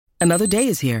Another day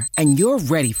is here, and you're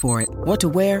ready for it. What to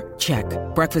wear? Check.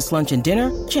 Breakfast, lunch, and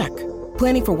dinner? Check.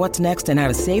 Planning for what's next and how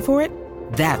to save for it?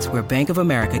 That's where Bank of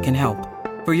America can help.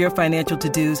 For your financial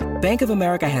to-dos, Bank of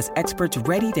America has experts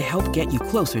ready to help get you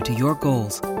closer to your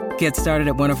goals. Get started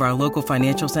at one of our local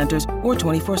financial centers or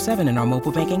 24/7 in our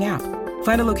mobile banking app.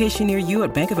 Find a location near you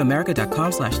at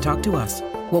bankofamerica.com/talktous.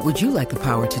 What would you like the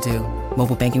power to do?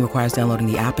 Mobile banking requires downloading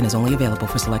the app and is only available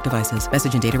for select devices.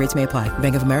 Message and data rates may apply.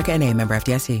 Bank of America N.A., member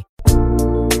FDIC.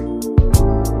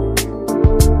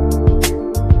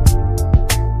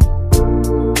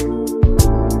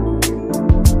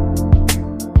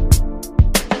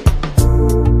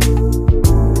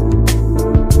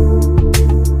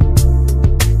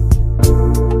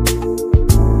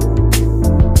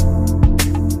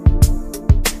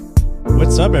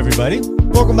 What's up, everybody?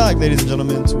 Welcome back, ladies and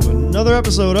gentlemen, to another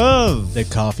episode of The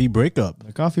Coffee Breakup.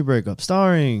 The Coffee Breakup,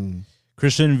 starring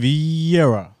Christian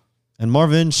Vieira. and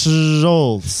Marvin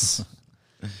Schultz.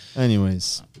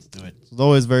 Anyways, Let's do it. as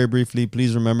always, very briefly,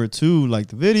 please remember to like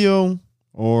the video,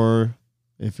 or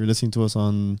if you're listening to us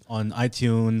on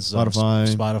iTunes,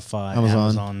 Spotify,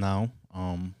 Amazon now.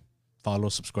 Follow,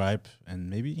 subscribe, and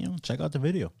maybe check out the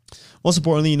video. most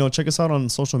importantly, check us out on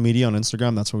social media on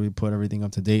Instagram. That's where we put everything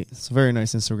up to date. It's a very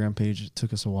nice Instagram page. It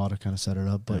took us a while to kind of set it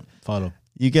up, but Follow.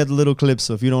 you get little clips.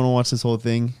 So if you don't want to watch this whole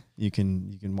thing, you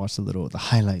can watch the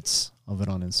highlights of it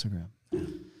on Instagram.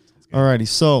 Alrighty,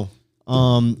 so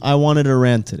I wanted to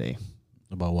rant today.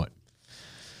 About what?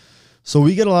 So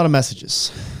we get a lot of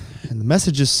messages, and the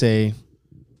messages say,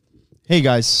 "Hey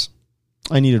guys,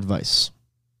 I need advice.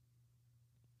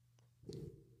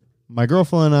 My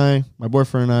girlfriend and my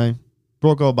boyfriend and I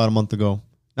broke up about a month ago.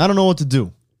 I don't know what to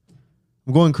do.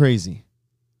 I'm going crazy.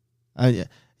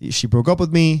 She broke up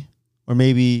with me, or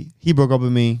maybe he broke up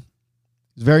with me.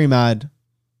 He's very mad.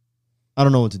 I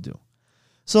don't know what to do."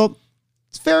 So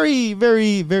it's very,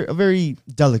 very, very, very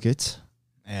delicate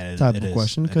type of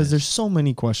question, because there's so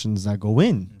many questions that go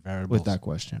in with that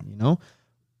question.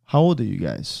 How old are you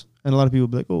guys? And a lot of people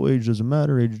be like, "Oh, age doesn't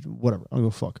matter. Age, whatever. I don't go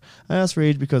fuck." I ask for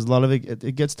age because a lot of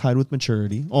it gets tied with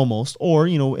maturity, almost, or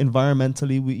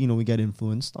environmentally, we get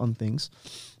influenced on things,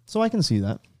 so I can see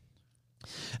that.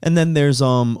 And then there's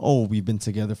we've been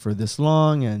together for this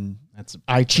long, and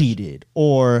I cheated,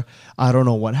 or I don't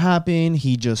know what happened.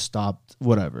 He just stopped,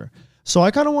 whatever. So I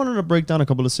kind of wanted to break down a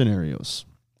couple of scenarios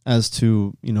as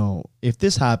to, if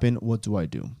this happened, what do I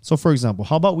do? So, for example,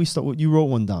 how about we start? You wrote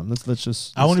one down. Let's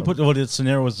just. I only put the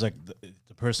scenario was like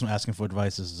the person asking for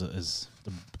advice is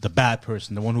the bad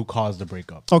person, the one who caused the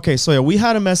breakup. Okay, so yeah, we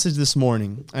had a message this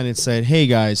morning, and it said, "Hey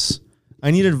guys, I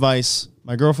need advice.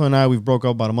 My girlfriend and I, we've broke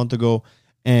up about a month ago,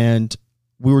 and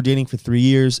we were dating for 3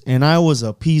 years, and I was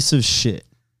a piece of shit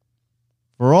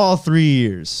for all 3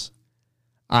 years.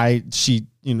 I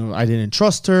didn't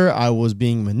trust her. I was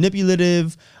being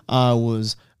manipulative. I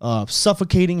was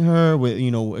suffocating her with,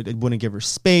 it wouldn't give her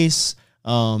space.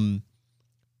 But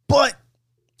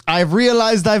I've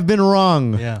realized I've been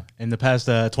wrong." Yeah, in the past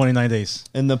 29 days.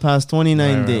 In the past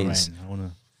 29 days. Right. I want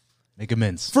to make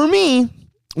amends. For me,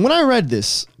 when I read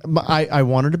this, I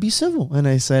wanted to be civil. And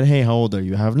I said, "Hey, how old are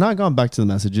you?" I have not gone back to the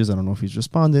messages. I don't know if he's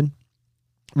responded.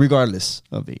 Regardless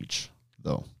of age,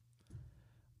 though.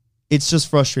 It's just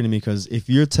frustrating because if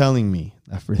you're telling me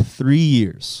that for 3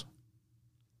 years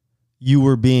you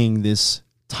were being this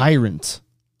tyrant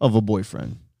of a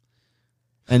boyfriend,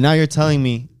 and now you're telling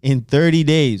me in 30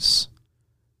 days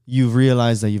you've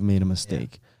realized that you've made a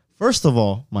mistake. Yeah. First of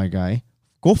all, my guy,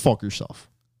 go fuck yourself.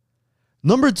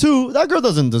 Number two, that girl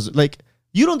doesn't deserve,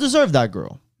 you don't deserve that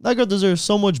girl. That girl deserves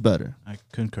so much better. I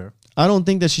concur. I don't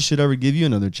think that she should ever give you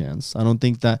another chance. I don't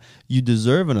think that you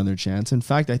deserve another chance. In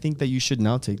fact, I think that you should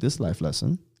now take this life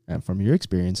lesson and from your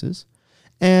experiences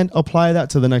and apply that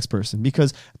to the next person.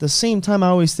 Because at the same time, I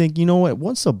always think, what?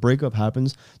 Once a breakup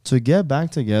happens, to get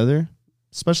back together,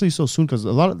 especially so soon, because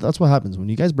that's what happens when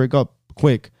you guys break up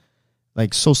quick,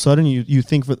 so sudden. You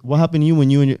think, what happened to you when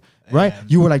you and your right?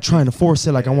 You were trying to force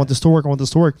it, I want this to work, I want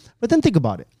this to work. But then think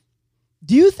about it.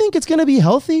 Do you think it's gonna be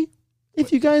healthy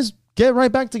if you guys get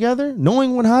right back together,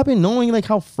 knowing what happened, knowing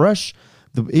how fresh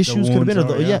the issues could have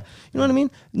been? You know what I mean?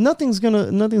 Nothing's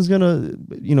gonna,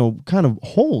 kind of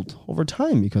hold over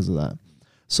time because of that.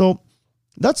 So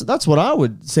that's what I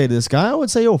would say to this guy. I would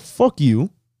say, "Oh, fuck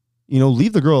you.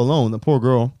 Leave the girl alone, the poor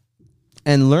girl,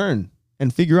 and learn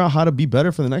and figure out how to be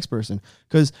better for the next person."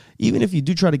 Because even if you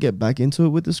do try to get back into it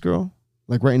with this girl,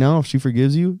 right now, if she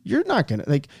forgives you, you're not going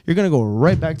to, you're going to go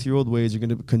right back to your old ways. You're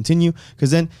going to continue. Because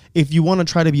then if you want to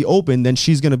try to be open, then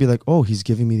she's going to be like, "Oh, he's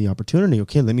giving me the opportunity.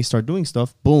 Okay, let me start doing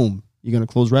stuff." Boom. You're going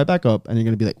to close right back up and you're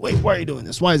going to be like, wait, why are you doing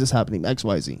this? Why is this happening? X,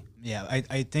 Y, Z. Yeah,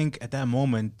 I think at that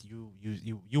moment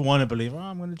you want to believe, oh,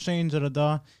 I'm going to change,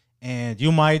 and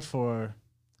you might for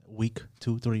a week,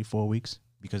 2, 3, 4 weeks,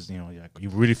 because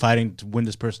you're really fighting to win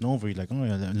this person over. You're like, oh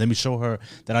yeah, let me show her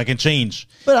that I can change.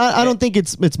 But I don't think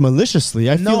it's maliciously.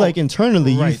 I feel like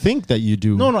internally you think that you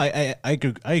do. No, I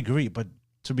agree. But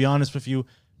to be honest with you,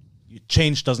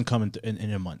 change doesn't come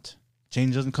in a month.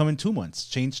 Change doesn't come in 2 months.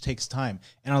 Change takes time.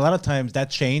 And a lot of times that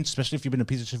change, especially if you've been a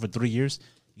piece of shit for 3 years,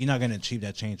 you're not going to achieve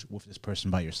that change with this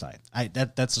person by your side.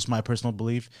 That's just my personal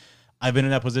belief. I've been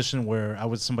in that position where I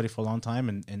was with somebody for a long time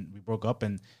and we broke up,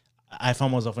 and I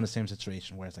found myself in the same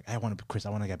situation where it's like, I want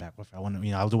to get back with her. I want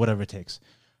to, I'll do whatever it takes.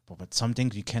 But some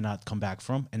things you cannot come back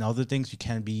from, and other things you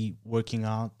can be working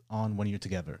out on when you're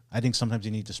together. I think sometimes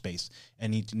you need to space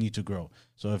and need to grow.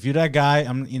 So if you're that guy,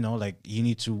 you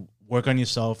need to work on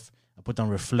yourself. Put down,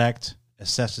 reflect,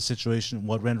 assess the situation,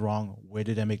 what went wrong, where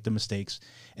did I make the mistakes,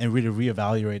 and really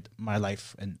reevaluate my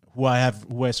life and who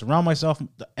I surround myself,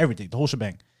 everything, the whole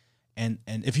shebang. And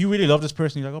if you really love this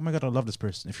person, you're like, oh my God, I love this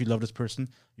person. If you love this person,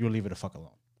 you'll leave her the fuck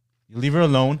alone. You leave her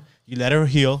alone, you let her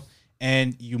heal,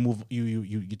 and you move.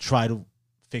 You try to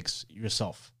fix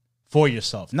yourself for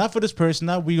yourself, not for this person.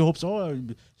 Not we hope so.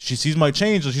 She sees my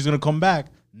change, so she's gonna come back.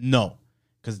 No.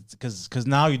 Because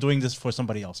now you're doing this for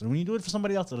somebody else. And when you do it for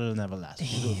somebody else, it'll never last.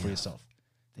 You do it for yourself.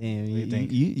 Damn,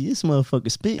 you this motherfucker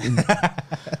spitting.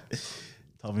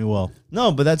 Tell me well.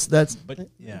 No, but that's but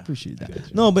yeah, I appreciate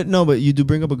that. No, but you do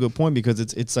bring up a good point, because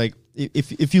it's like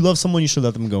if you love someone, you should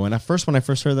let them go. And when I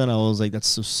first heard that, I was like, that's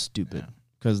so stupid.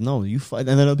 Because no, you fight.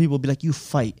 And then other people will be like, you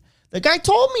fight. The guy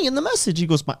told me in the message, he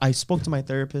goes, I spoke to my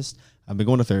therapist. I've been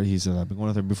going to therapy. He said, I've been going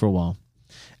to therapy for a while.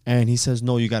 And he says,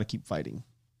 no, you got to keep fighting.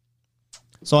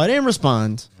 So I didn't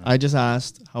respond. I just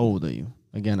asked, how old are you?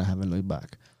 Again, I haven't looked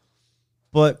back.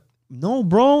 But no,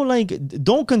 bro, like,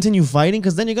 don't continue fighting,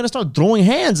 because then you're going to start throwing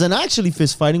hands and actually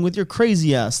fist fighting with your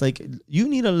crazy ass. Like, you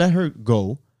need to let her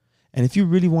go. And if you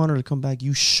really want her to come back,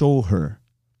 you show her.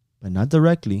 But not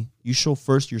directly. You show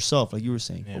first yourself, like you were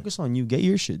saying. Yeah. Focus on you. Get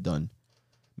your shit done.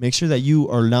 Make sure that you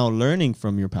are now learning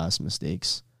from your past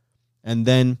mistakes. And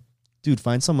then, dude,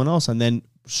 find someone else and then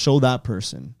show that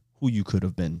person who you could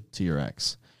have been to your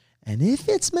ex. And if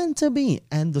it's meant to be,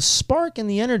 and the spark and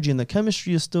the energy and the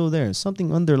chemistry is still there,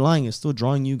 something underlying is still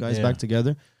drawing you guys back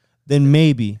together, then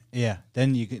maybe. Yeah.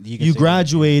 Then you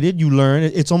graduated, you learn.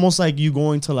 It's almost like you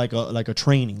going to like a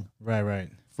training. Right.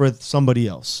 For somebody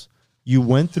else. You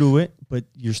went through it, but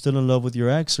you're still in love with your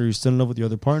ex, or you're still in love with your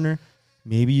other partner.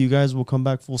 Maybe you guys will come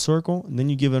back full circle, and then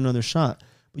you give it another shot.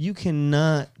 But you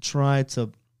cannot try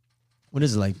to, what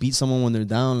is it, like, beat someone when they're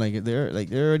down? Like they're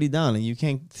already down, and you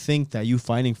can't think that you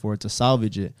fighting for it to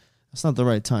salvage it. That's not the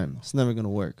right time. It's never gonna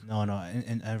work. No,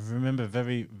 and I remember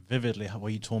very vividly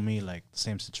what you told me, like the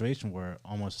same situation where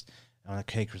almost I'm like,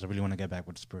 hey Chris, I really want to get back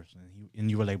with this person, and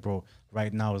you were like, bro,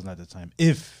 right now is not the time.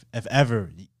 If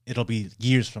ever, it'll be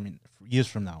years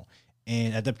from now.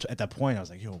 And at that point, I was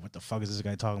like, yo, what the fuck is this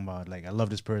guy talking about? Like, I love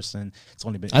this person. It's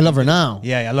only been... I love her now.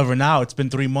 Yeah, I love her now. It's been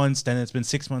 3 months, then it's been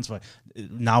 6 months. But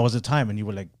now is the time. And you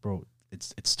were like, bro,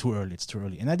 it's too early. It's too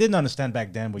early. And I didn't understand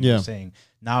back then what you were saying.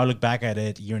 Now I look back at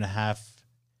it, 1.5 years.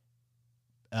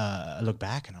 I look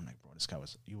back and I'm like, bro,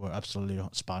 you were absolutely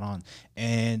spot on.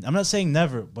 And I'm not saying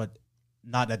never, but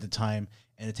not at the time.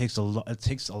 And it takes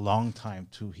a long time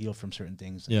to heal from certain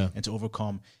things and to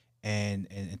overcome. And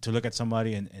to look at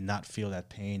somebody and not feel that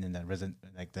pain and that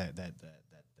that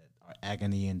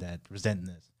agony and that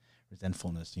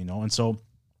resentfulness, And so,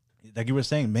 like you were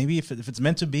saying, maybe if it's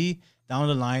meant to be down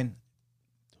the line,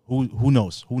 who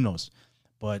knows?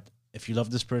 But if you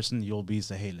love this person, you'll be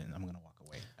say, hey, Lynn, I'm gonna walk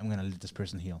away. I'm gonna let this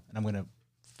person heal, and I'm gonna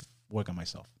work on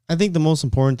myself. I think the most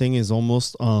important thing is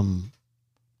almost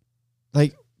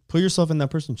like, put yourself in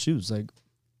that person's shoes, like.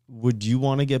 Would you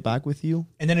want to get back with you?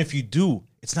 And then if you do,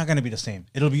 it's not going to be the same.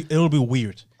 It'll be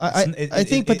weird. I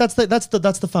think that's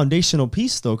the foundational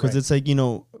piece though, because it's like,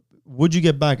 would you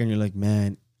get back? And you're like,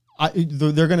 man,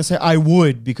 they're going to say I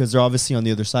would, because they're obviously on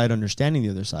the other side, understanding the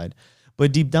other side.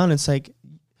 But deep down, it's like,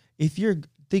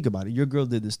 think about it, your girl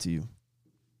did this to you.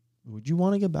 Would you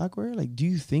want to get back with her? Like, do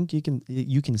you think you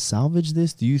can salvage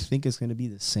this? Do you think it's going to be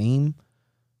the same?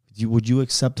 Would you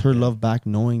accept her love back,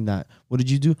 knowing that, what did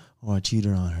you do? Oh, I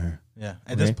cheated on her. Yeah.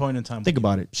 At this point in time, think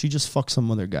about it. She just fucked some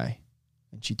other guy,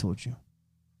 and she told you.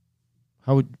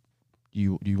 How would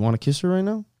you want to kiss her right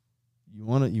now? You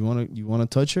want to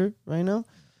touch her right now?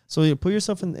 So you put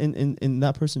yourself in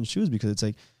that person's shoes, because it's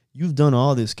like, you've done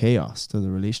all this chaos to the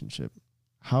relationship.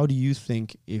 How do you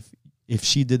think if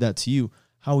she did that to you,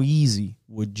 how easy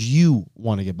would you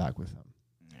want to get back with them?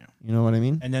 Yeah. You know what I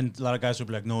mean? And then a lot of guys will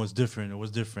be like, no, it's different. It was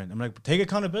different. I'm like, take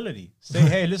accountability. Say,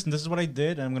 hey, listen, this is what I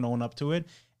did, and I'm going to own up to it.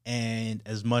 And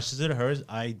as much as it hurts,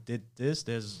 I did this.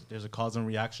 There's a cause and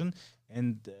reaction.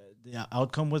 And the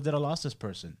outcome was that I lost this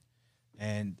person.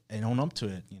 And own up to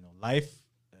it. You know, life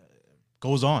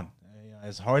goes on.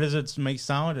 As hard as it may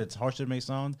sound, as harsh as it may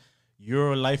sound,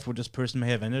 your life with this person may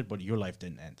have ended, but your life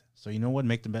didn't end. So you know what?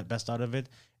 Make the best out of it.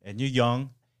 And you're young.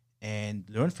 And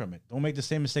learn from it. Don't make the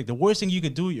same mistake. The worst thing you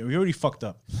could do, you're already fucked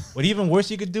up. What even worse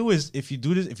you could do is if you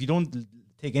do this, if you don't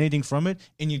take anything from it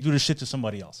and you do the shit to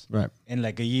somebody else. Right. And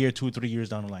like a year, 2 or 3 years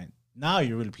down the line. Now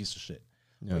you're a real piece of shit.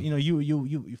 Yeah. But, you know,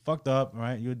 you fucked up,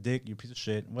 right? You're a dick, you're a piece of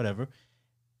shit, whatever.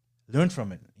 Learn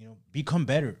from it. You know, become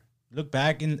better. Look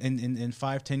back in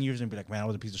 5, 10 years and be like, man, I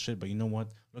was a piece of shit, but you know what?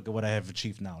 Look at what I have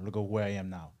achieved now. Look at where I am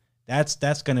now.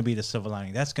 That's gonna be the silver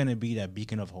lining. That's gonna be that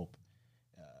beacon of hope.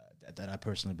 That I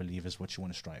personally believe is what you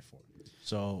want to strive for.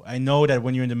 So I know that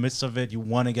when you're in the midst of it, you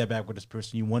want to get back with this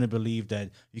person. You want to believe that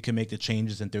you can make the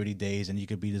changes in 30 days and you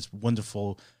could be this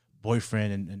wonderful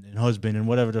boyfriend and husband and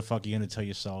whatever the fuck you're going to tell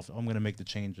yourself. I'm going to make the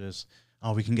changes.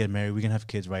 Oh, we can get married. We can have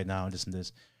kids right now and this and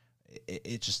this.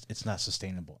 It's not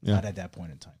sustainable. Yeah. Not at that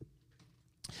point in time.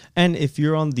 And if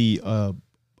you're on the,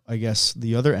 I guess,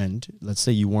 the other end, let's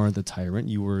say you weren't the tyrant,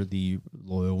 you were the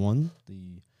loyal one,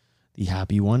 the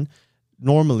happy one.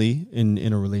 Normally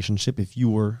in a relationship, if you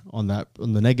were on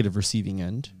the negative receiving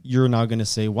end, you're not going to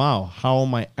say, wow, how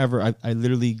am I ever, I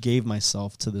literally gave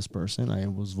myself to this person. I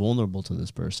was vulnerable to this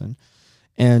person.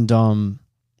 And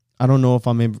I don't know if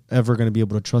I'm ever going to be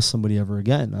able to trust somebody ever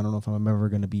again. I don't know if I'm ever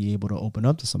going to be able to open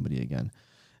up to somebody again.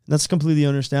 And that's completely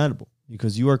understandable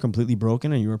because you are completely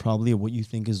broken and you are probably what you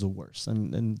think is the worst.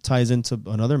 And ties into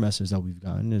another message that we've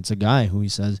gotten. It's a guy who he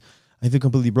says, I feel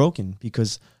completely broken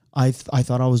because I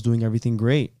thought I was doing everything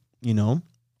great, you know.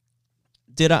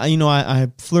 I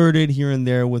flirted here and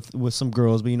there with some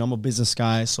girls, but, you know, I'm a business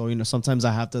guy. So, you know, sometimes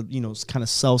I have to, you know, kind of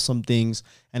sell some things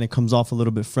and it comes off a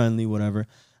little bit friendly, whatever.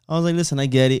 I was like, listen, I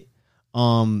get it.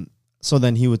 So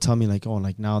then he would tell me like, oh,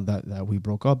 like now that we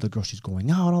broke up, the girl, she's going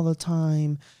out all the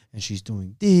time and she's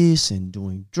doing this and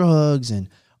doing drugs and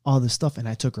all this stuff. And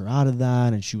I took her out of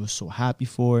that and she was so happy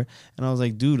for it. And I was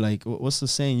like, dude, like, what's the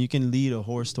saying? You can lead a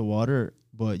horse to water,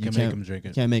 but you can't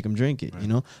make them drink it, right. You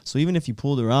know? So even if you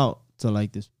pulled her out to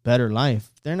like this better life,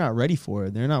 they're not ready for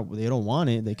it. They don't want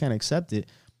it. They can't accept it.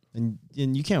 And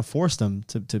you can't force them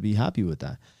to be happy with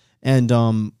that. And,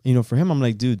 you know, for him, I'm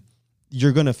like, dude,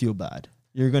 you're going to feel bad.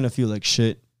 You're going to feel like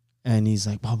shit. And he's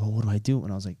like, Baba, what do I do?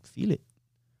 And I was like, feel it.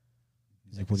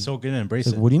 He's like, so good and embrace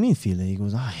it. What do you mean feel it? He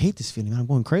goes, I hate this feeling, man. I'm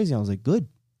going crazy. I was like, good.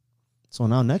 So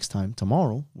now next time,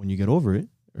 tomorrow, when you get over it,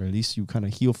 or at least you kind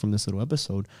of heal from this little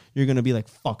episode, you're going to be like,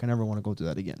 fuck, I never want to go through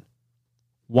that again.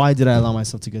 Why did I allow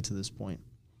myself to get to this point?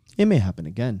 It may happen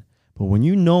again. But when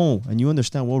you know and you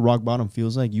understand what rock bottom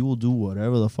feels like, you will do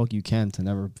whatever the fuck you can to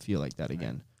never feel like that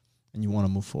again. And you want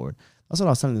to move forward. That's what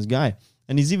I was telling this guy.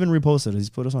 And he's even reposted it. He's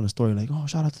put us on a story like, oh,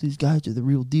 shout out to these guys. You're the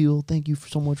real deal. Thank you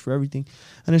so much for everything.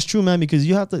 And it's true, man, because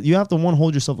you have to one,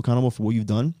 hold yourself accountable for what you've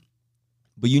done.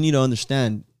 But you need to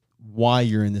understand why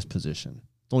you're in this position.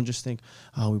 Don't just think,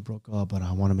 oh, we broke up, but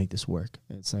I want to make this work.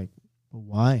 It's like, well,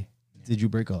 why did you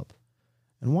break up?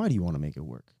 And why do you want to make it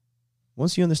work?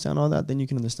 Once you understand all that, then you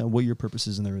can understand what your purpose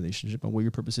is in the relationship and what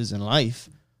your purpose is in life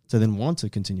to then want to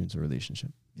continue into a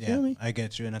relationship. Yeah, I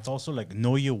get you. And it's also like,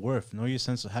 know your worth,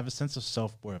 have a sense of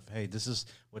self-worth. Hey, this is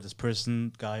what this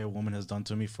person, guy or woman has done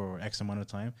to me for X amount of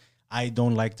time. I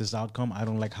don't like this outcome. I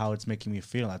don't like how it's making me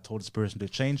feel. I told this person to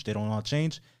change. They don't want to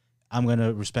change. I'm going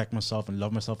to respect myself and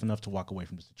love myself enough to walk away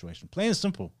from the situation. Plain and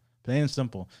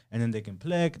simple. And then they can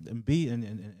play and be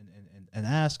and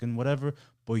ask and whatever.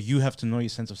 But you have to know your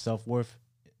sense of self-worth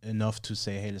enough to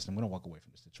say, hey, listen, I'm going to walk away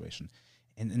from the situation.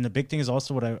 And the big thing is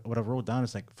also what I wrote down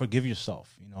is like, forgive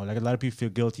yourself. You know, like a lot of people feel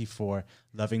guilty for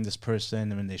loving this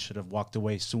person and they should have walked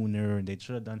away sooner and they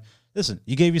should have done. Listen,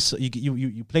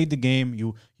 you played the game.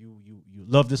 You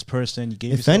love this person. You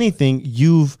gave. If anything,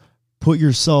 you've put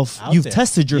yourself, you've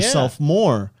tested yourself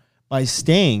more by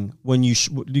staying when you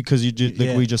because you did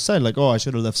like we just said, like, oh, I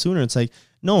should have left sooner. It's like,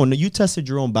 no, you tested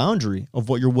your own boundary of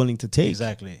what you're willing to take.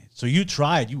 Exactly. So you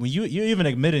tried. You're even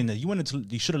admitting that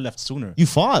you should have left sooner. You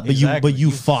fought, but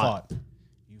you fought.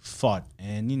 You fought,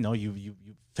 and you know you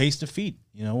faced defeat.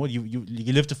 You know what? You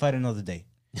live to fight another day,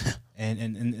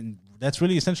 and that's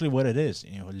really essentially what it is.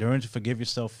 You know, learn to forgive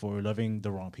yourself for loving the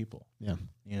wrong people. Yeah.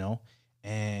 You know,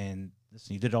 and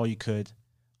listen, you did all you could.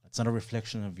 It's not a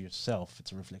reflection of yourself.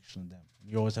 It's a reflection of them.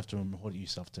 You always have to hold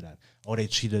yourself to that. Oh, they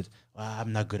cheated.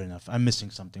 I'm not good enough. I'm missing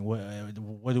something.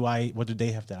 What do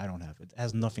they have that I don't have? It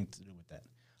has nothing to do with that.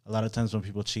 A lot of times when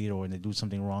people cheat or when they do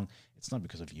something wrong, it's not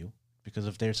because of you. Because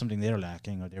if there's something they're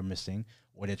lacking or they're missing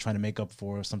or they're trying to make up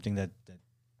for something that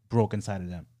broke inside of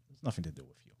them, it's nothing to do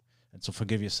with you. And so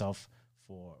forgive yourself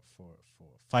for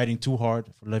fighting too hard,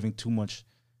 for living too much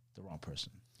the wrong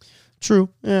person. True.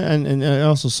 Yeah, and I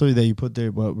also saw that you put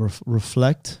there, but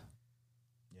reflect.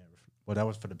 Yeah, well, that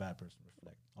was for the bad person.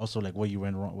 Reflect. Also, like what you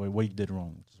went wrong, what you did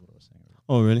wrong, which is what I was saying.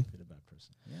 Oh, really? For the bad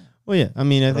person. Yeah. Well, yeah. I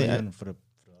mean, I But think for the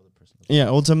other person. yeah.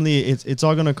 Ultimately, it's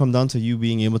all gonna come down to you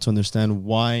being able to understand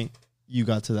why you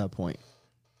got to that point.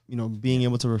 You know, being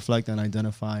able to reflect and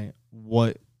identify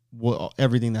what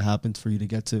everything that happened for you to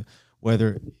get to,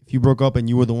 whether if you broke up and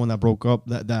you were the one that broke up,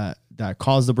 that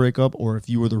caused the breakup, or if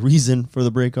you were the reason for the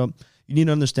breakup. You need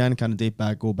to understand, kind of date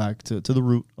back, go back to the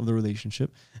root of the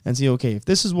relationship and see, okay, if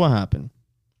this is what happened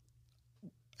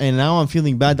and now I'm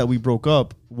feeling bad that we broke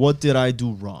up, what did I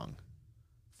do wrong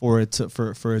for it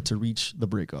to reach the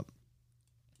breakup?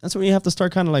 That's where you have to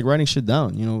start kind of like writing shit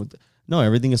down. You know, no,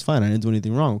 everything is fine. I didn't do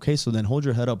anything wrong. Okay, so then hold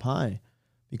your head up high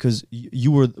because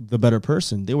you were the better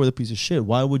person. They were the piece of shit.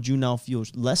 Why would you now feel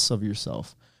less of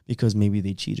yourself because maybe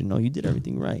they cheated? No, you did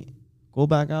everything right. Go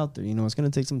back out there. You know, it's going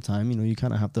to take some time. You know, you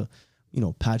kind of have to, you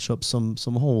know, patch up some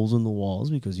holes in the walls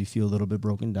because you feel a little bit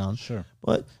broken down. Sure.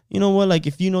 But you know what? Like,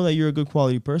 if you know that you're a good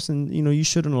quality person, you know, you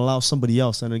shouldn't allow somebody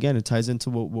else. And again, it ties into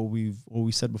what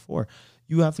we said before.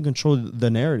 You have to control the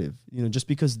narrative. You know, just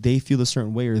because they feel a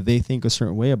certain way or they think a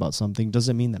certain way about something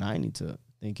doesn't mean that I need to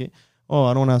think it. Oh,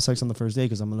 I don't want to have sex on the first day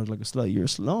because I'm going to look like a slut. You're a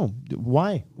slut. No.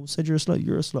 Why? Who said you're a slut?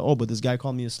 You're a slut. Oh, but this guy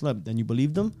called me a slut. Then you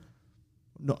believe them?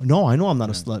 No, I know I'm not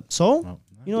a slut. So,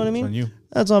 you know what I mean?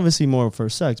 That's obviously more for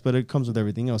sex, but it comes with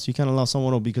everything else. You can't allow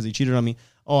someone, because he cheated on me,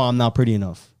 oh, I'm not pretty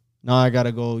enough. Now I got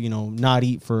to go, you know, not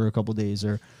eat for a couple days.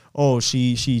 Or, oh,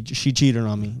 she cheated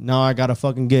on me. Now I got to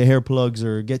fucking get hair plugs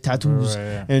or get tattoos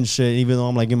and shit, even though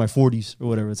I'm like in my 40s or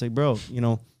whatever. It's like, bro, you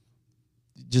know,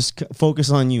 just focus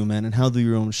on you, man, and handle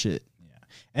your own shit. Yeah.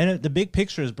 And the big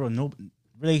picture is, bro, no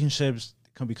relationships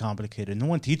can be complicated. No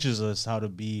one teaches us how to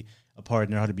be a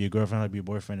partner, how to be a girlfriend, how to be a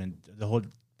boyfriend, and the whole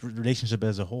relationship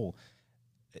as a whole.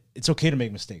 It's okay to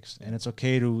make mistakes, and it's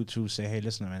okay to say, hey,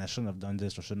 listen, man, I shouldn't have done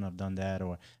this or shouldn't have done that,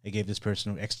 or I gave this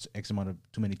person X amount of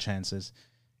too many chances.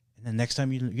 And then next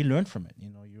time you learn from it. You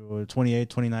know, you're 28,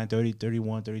 29, 30,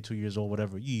 31, 32 years old,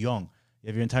 whatever. You're young. You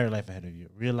have your entire life ahead of you.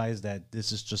 Realize that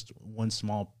this is just one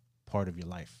small part of your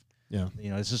life. Yeah.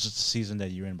 You know, it's just a season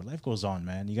that you're in, but life goes on,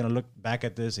 man. You're going to look back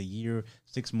at this a year,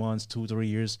 6 months, 2-3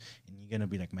 years, and you're going to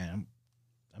be like, man,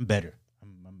 I'm better.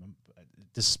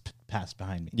 This passed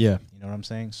behind me. Yeah. You know what I'm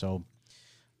saying? So,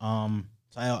 I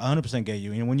 100% get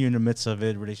you. You know, when you're in the midst of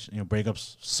it,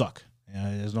 breakups suck. You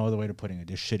know, there's no other way to putting it.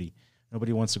 They're shitty.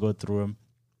 Nobody wants to go through them.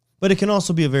 But it can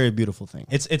also be a very beautiful thing.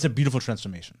 It's a beautiful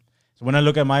transformation. So when I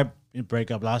look at my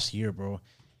breakup last year, bro,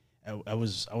 I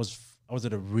was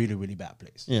at a really, really bad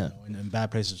place. Yeah. You know? And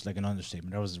bad place is like an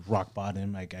understatement. I was rock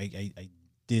bottom. Like I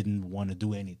didn't want to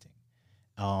do anything.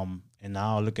 And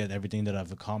now I look at everything that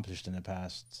I've accomplished in the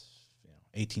past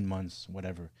 18 months,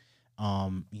 whatever.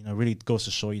 You know, really goes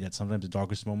to show you that sometimes the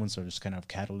darkest moments are just kind of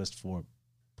catalyst for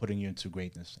putting you into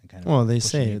greatness and kind of. Well, they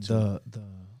say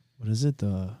what is it?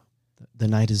 The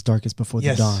night is darkest before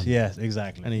the dawn. Yes,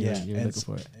 exactly. And you're looking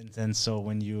for it. And then so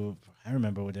when I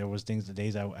remember there was the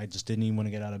days I just didn't even want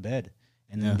to get out of bed.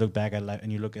 And then you look back at life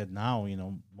and you look at now, you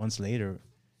know, months later,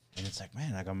 and it's like,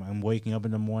 man, like I'm waking up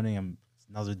in the morning, I'm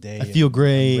another day. I feel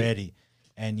great. I'm ready.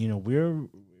 And you know,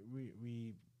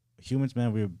 we humans,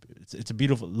 man, it's a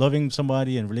beautiful, loving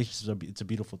somebody and relationships it's a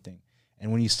beautiful thing.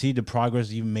 And when you see the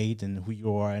progress you've made and who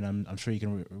you are, and I'm sure you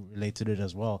can relate to it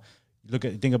as well.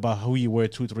 Think about who you were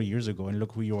 2-3 years ago, and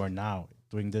look who you are now,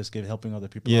 doing this, helping other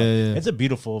people. Yeah, out. yeah. It's a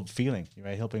beautiful feeling,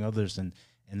 right? Helping others and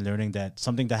learning that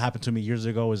something that happened to me years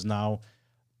ago is now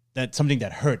that something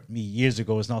that hurt me years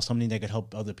ago is now something that could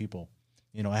help other people.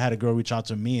 You know, I had a girl reach out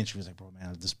to me, and she was like, "Bro,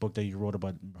 man, this book that you wrote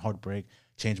about heartbreak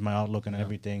changed my outlook and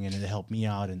everything, and it helped me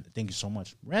out. And thank you so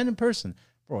much." Random person,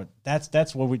 bro. This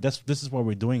is what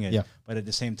we're doing it. Yeah. But at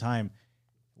the same time,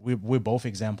 we're both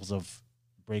examples of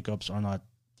breakups are not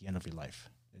the end of your life.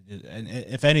 And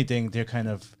if anything, they're kind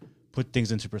of put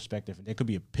things into perspective. There could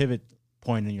be a pivot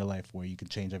point in your life where you can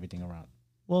change everything around.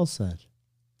 Well said.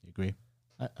 You agree?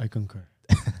 I concur.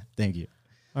 Thank you.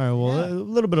 All right, well, a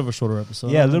little bit of a shorter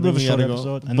episode. Yeah, a little bit of a shorter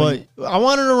episode. But I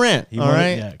wanted to rant,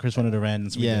 right? Yeah, Chris wanted to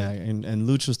rant. And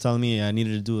Luch was telling me I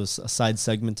needed to do a side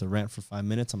segment to rant for 5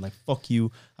 minutes. I'm like, fuck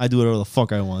you. I do whatever the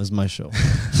fuck I want. It's my show.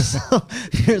 So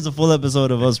here's a full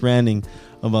episode of us ranting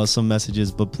about some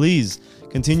messages. But please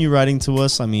continue writing to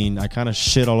us. I mean, I kind of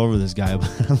shit all over this guy,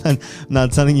 but I'm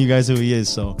not telling you guys who he is.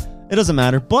 So It doesn't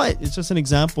matter, but it's just an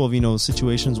example of,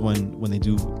 situations when they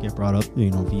do get brought up,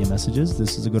 via messages.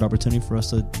 This is a good opportunity for us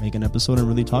to make an episode and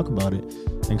really talk about it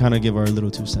and kind of give our little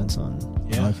 2 cents on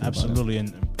how I feel absolutely.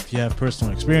 And if you have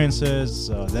personal experiences,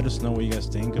 let us know what you guys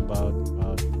think about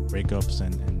breakups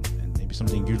and maybe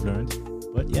something you've learned.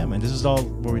 But yeah, man, this is all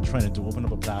what we're trying to do. Open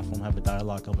up a platform, have a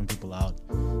dialogue, helping people out.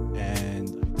 And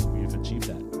I think we've achieved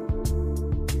that.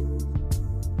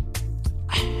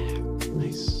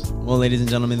 Nice. Well, ladies and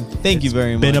gentlemen, thank you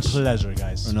very much. It's been a pleasure,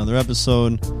 guys. For another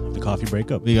episode of the Coffee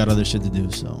Breakup. We got other shit to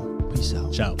do, so peace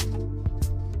out. Ciao.